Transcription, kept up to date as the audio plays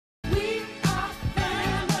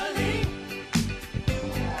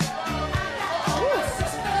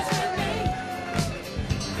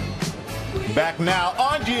Back now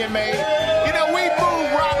on GMA. You know, we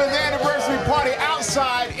moved Robin's anniversary party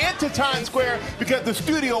outside into Times Square because the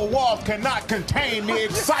studio walls cannot contain the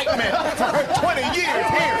excitement for her 20 years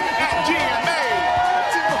here at GMA.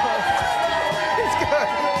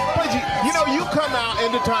 You know, you come out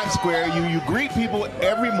into Times Square, you greet people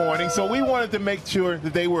every morning, so we wanted to make sure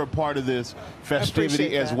that they were a part of this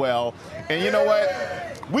festivity as well. And you know what?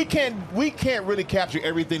 We can't really capture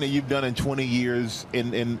everything that you've done in 20 years,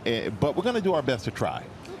 but we're going to do our best to try.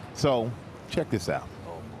 So check this out.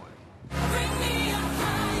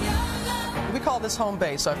 We call this home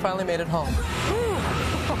base, so I finally made it home.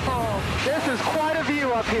 This is quite a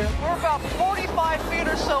view up here. We're about 45 feet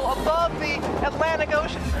or so above the Atlantic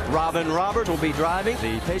Ocean. Robin Roberts will be driving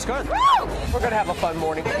the pace car. We're going to have a fun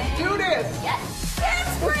morning. Let's do this. Yes.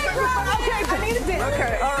 Okay, I need a dance.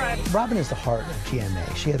 Okay, all right. Robin is the heart of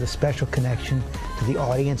GMA. She has a special connection to the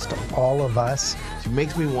audience, to all of us. She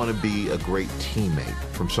makes me want to be a great teammate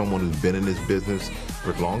from someone who's been in this business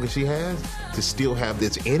for as long as she has, to still have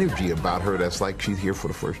this energy about her that's like she's here for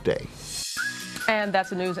the first day. And that's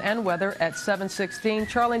the news and weather at 7:16.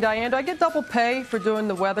 Charlie and Diane, do I get double pay for doing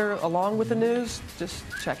the weather along with the news? Just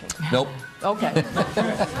checking. Nope. Okay.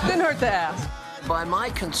 Didn't hurt to ask. By my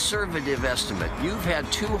conservative estimate, you've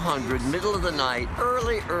had 200 middle of the night,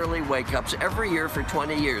 early wake-ups every year for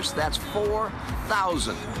 20 years. That's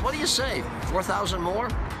 4,000. What do you say? 4,000 more?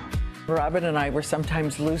 Robin and I were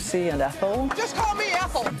sometimes Lucy and Ethel. Just call me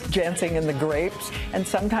Ethel. Dancing in the Grapes. And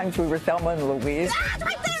sometimes we were Thelma and Louise.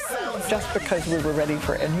 Right there. Just because we were ready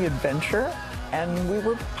for any adventure. And we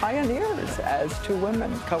were pioneers as two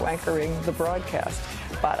women co-anchoring the broadcast.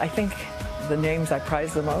 But I think the names I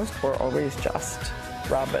prized the most were always just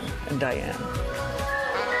Robin and Diane.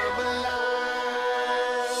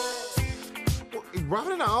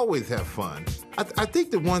 Robin and I always have fun. I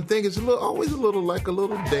think the one thing is always a little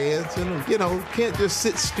dance, and you know, can't just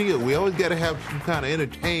sit still. We always got to have some kind of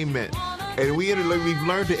entertainment, and we've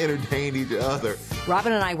learned to entertain each other.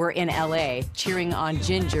 Robin and I were in LA cheering on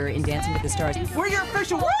Ginger in Dancing with the Stars. We're your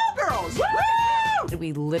official Woo Girls. Woo!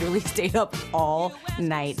 We literally stayed up all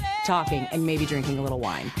night talking and maybe drinking a little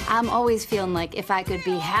wine. I'm always feeling like if I could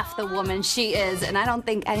be half the woman she is, and I don't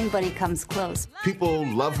think anybody comes close. People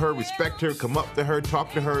love her, respect her, come up to her,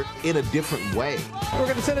 talk to her in a different way. We're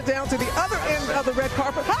going to send it down to the other end of the red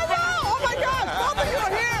carpet. Hello! Oh my God! Both of you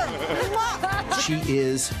are here! She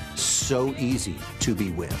is so easy to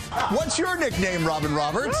be with. What's your nickname, Robin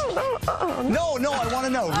Roberts? No, I want to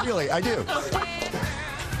know. Really, I do.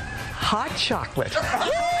 Hot chocolate.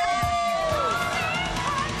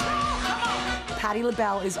 Patti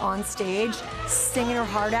LaBelle is on stage singing her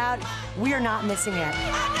heart out. We are not missing it.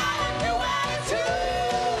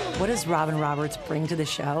 What does Robin Roberts bring to the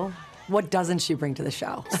show? What doesn't she bring to the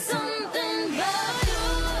show?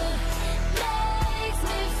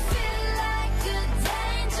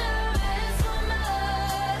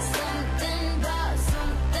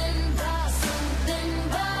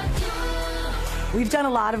 We've done a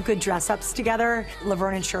lot of good dress-ups together,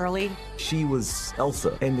 Laverne and Shirley. She was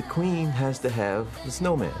Elsa, and the queen has to have the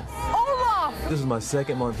snowman. Olaf! This is my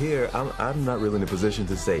second month here. I'm not really in a position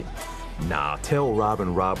to say, nah, tell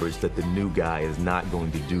Robin Roberts that the new guy is not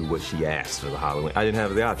going to do what she asked for the Halloween. I didn't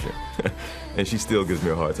have the option. And she still gives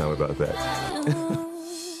me a hard time about that.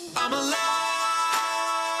 I'm alive,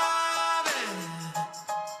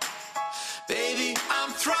 baby,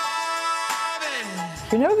 I'm thriving.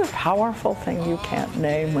 You know the powerful thing you can't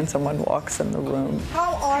name when someone walks in the room?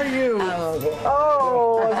 How are you?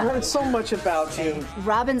 Oh, I've heard so much about you.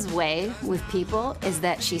 Robin's way with people is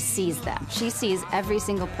that she sees them. She sees every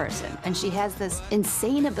single person, and she has this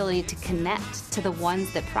insane ability to connect to the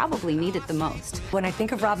ones that probably need it the most. When I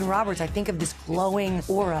think of Robin Roberts, I think of this glowing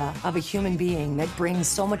aura of a human being that brings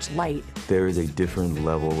so much light. There is a different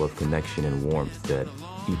level of connection and warmth that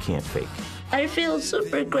you can't fake. I feel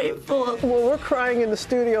super grateful. Well, we're crying in the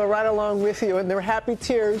studio right along with you, and they're happy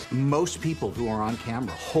tears. Most people who are on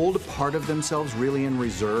camera hold a part of themselves really in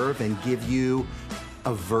reserve and give you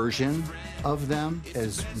a version of them.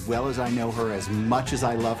 As well as I know her, as much as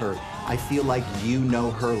I love her, I feel like you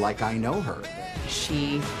know her like I know her.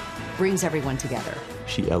 She brings everyone together.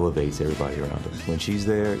 She elevates everybody around her. When she's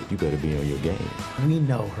there, you better be on your game. We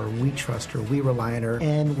know her, we trust her, we rely on her,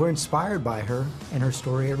 and we're inspired by her and her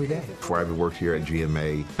story every day. Before I ever worked here at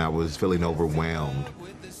GMA, I was feeling overwhelmed,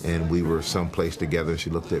 and we were someplace together. She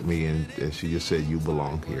looked at me and she just said, "You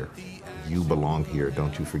belong here. You belong here.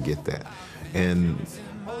 Don't you forget that." And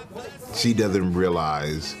she doesn't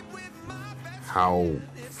realize how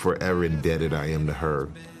forever indebted I am to her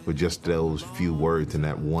with just those few words in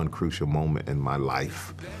that one crucial moment in my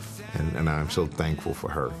life. And I'm so thankful for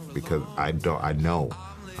her because I know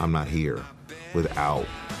I'm not here without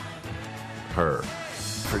her.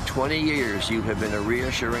 For 20 years, you have been a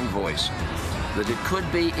reassuring voice that it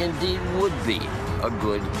could be, indeed would be, a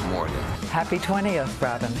good morning. Happy 20th,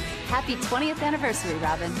 Robin. Happy 20th anniversary,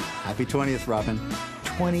 Robin. Happy 20th, Robin.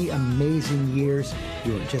 20 amazing years.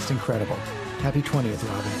 You are just incredible. Happy 20th,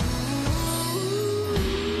 Robin.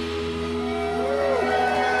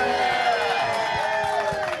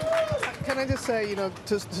 Can I just say, you know,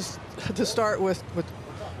 to start with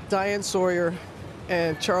Diane Sawyer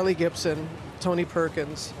and Charlie Gibson, Tony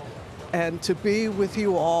Perkins, and to be with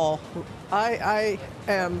you all, I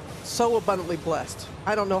am so abundantly blessed.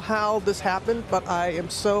 I don't know how this happened, but I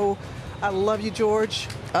love you, George.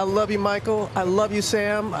 I love you, Michael. I love you,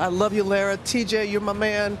 Sam. I love you, Lara. TJ, you're my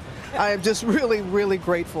man. I am just really, really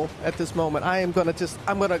grateful at this moment. I'm gonna just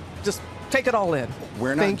take it all in.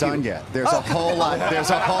 We're not done yet. There's a whole lot. There's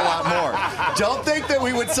a whole lot more. Don't think that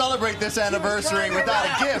we would celebrate this anniversary without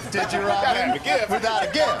a gift, did you, Robin? Without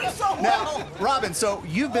a gift. Now, Robin, so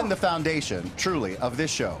you've been the foundation, truly, of this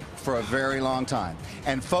show for a very long time,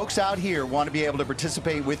 and folks out here want to be able to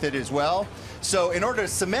participate with it as well. So, in order to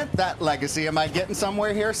cement that legacy, am I getting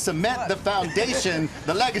somewhere here? Cement the foundation,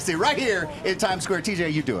 the legacy, right here in Times Square.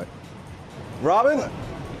 TJ, you do it. Robin?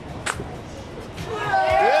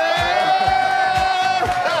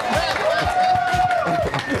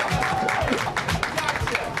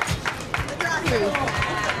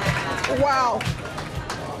 Wow.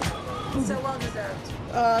 So well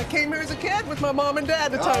deserved. Came here as a kid with my mom and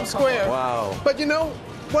dad to Times Square. Wow. But you know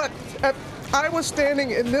what? I was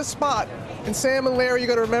standing in this spot, and Sam and Larry, you're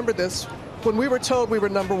going to remember this, when we were told we were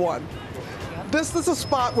 #1. This is a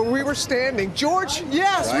spot where we were standing. George,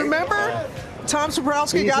 yes, right. Remember? Tom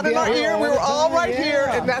Sobrowski got in our ear. We were all right here,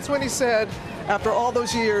 and that's when he said, after all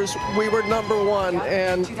those years, we were #1,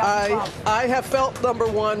 and I have felt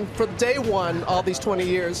 #1 from day one, all these 20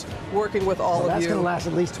 years, working with all of you. That's going to last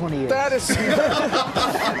at least 20 years. That is.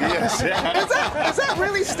 Yes. Is that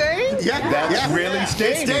really staying? Yeah, that's really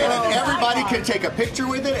staying. Everybody can take a picture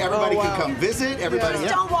with it. Everybody can come visit. Everybody.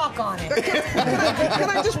 Just don't walk on it. Can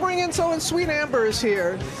I just bring in someone? Sweet Amber is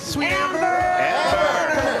here. Sweet Amber.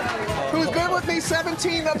 Who's been with me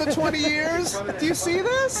 17 of the 20 years. Do you see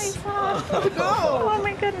this? No. Oh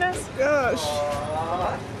my goodness. Gosh.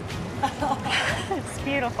 It's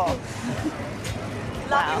beautiful.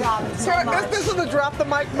 Love you, Robin, so much. This is the drop the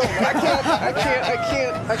mic moment.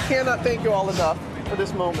 I cannot thank you all enough for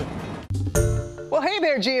this moment. Well, hey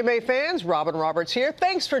there, GMA fans. Robin Roberts here.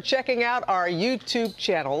 Thanks for checking out our YouTube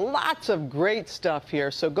channel. Lots of great stuff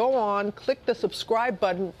here. So go on, click the subscribe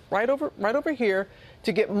button right over here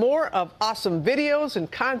to get more of awesome videos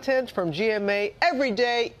and content from GMA every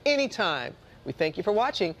day, anytime. We thank you for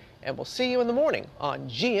watching, and we'll see you in the morning on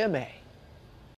GMA.